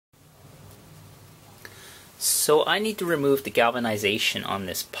So I need to remove the galvanization on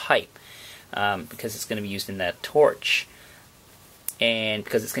this pipe because it's going to be used in that torch, and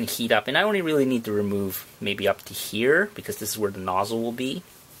because it's going to heat up. And I only really need to remove maybe up to here because this is where the nozzle will be.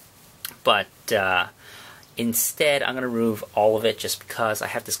 But instead I'm going to remove all of it just because I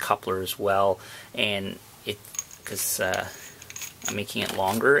have this coupler as well, and because I'm making it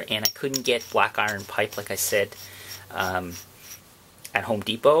longer, and I couldn't get black iron pipe like I said at Home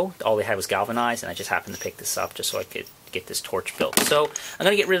Depot. All they had was galvanized, and I just happened to pick this up just so I could get this torch built. So I'm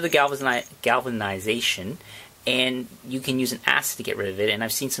going to get rid of the galvanization, and you can use an acid to get rid of it. And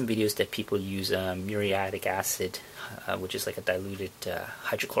I've seen some videos that people use muriatic acid, which is like a diluted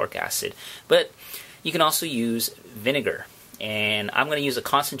hydrochloric acid. But you can also use vinegar. And I'm going to use a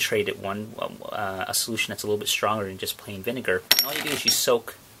concentrated one, a solution that's a little bit stronger than just plain vinegar. And all you do is you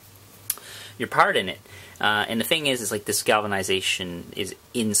soak your part in it. And the thing is like this galvanization is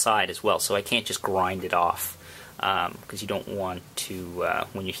inside as well, so I can't just grind it off because you don't want to,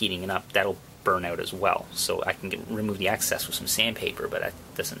 when you're heating it up, that'll burn out as well. So I can remove the excess with some sandpaper, but that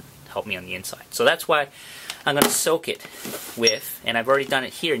doesn't help me on the inside. So that's why I'm going to soak it with, and I've already done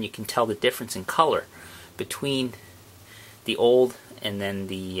it here, and you can tell the difference in color between the old and then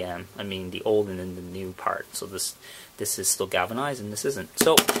the the old and then the new part. So this is still galvanized and this isn't.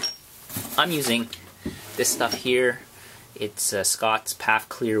 So I'm using this stuff here. It's Scott's Path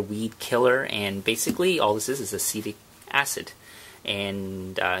Clear Weed Killer, and basically all this is acetic acid,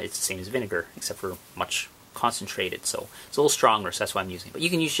 and it's the same as vinegar except for much concentrated, so it's a little stronger, so that's why I'm using it. But you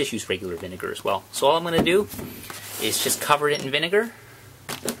can just use regular vinegar as well. So all I'm going to do is just cover it in vinegar,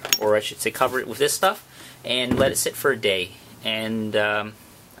 or I should say cover it with this stuff, and let it sit for a day, and I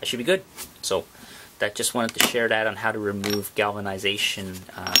should be good. So that, just wanted to share that on how to remove galvanization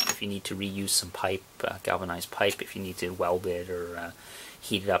if you need to reuse some pipe, galvanized pipe, if you need to weld it or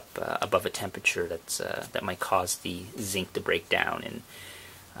heat it up above a temperature that might cause the zinc to break down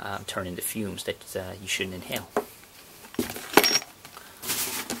and turn into fumes that you shouldn't inhale.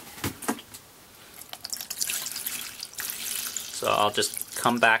 So I'll just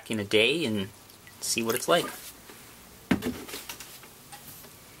come back in a day and see what it's like.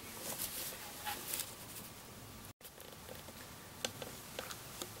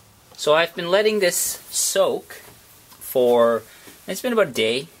 So I've been letting this soak for, it's been about a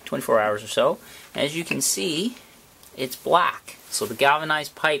day, 24 hours or so. As you can see, it's black. So the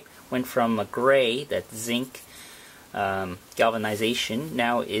galvanized pipe went from a gray, that zinc galvanization,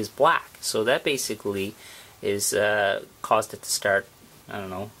 now is black. So that basically is caused it to start, I don't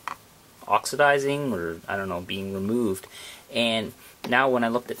know, oxidizing, or I don't know, being removed. And now when I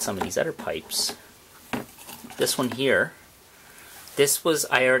looked at some of these other pipes, this one here, this was,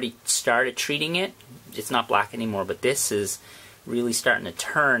 I already started treating it. It's not black anymore, but this is really starting to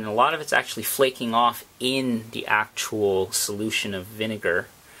turn. A lot of it's actually flaking off in the actual solution of vinegar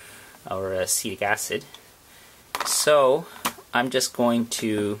or acetic acid. So I'm just going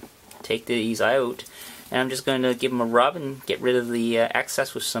to take these out, and I'm just going to give them a rub and get rid of the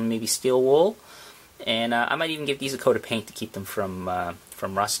excess with some maybe steel wool. And I might even give these a coat of paint to keep them from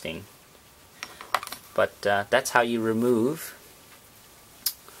rusting. But that's how you remove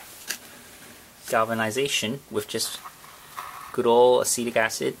galvanization with just good old acetic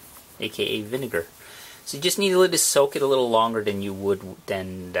acid, aka vinegar. So you just need to soak it a little longer than you would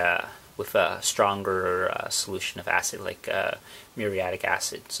with a stronger solution of acid like muriatic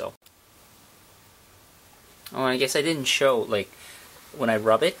acid. So, oh, I guess I didn't show, like, when I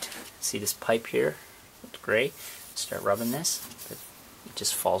rub it, see this pipe here, it's gray, start rubbing this, it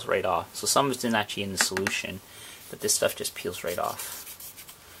just falls right off. So some of it's actually in the solution, but this stuff just peels right off.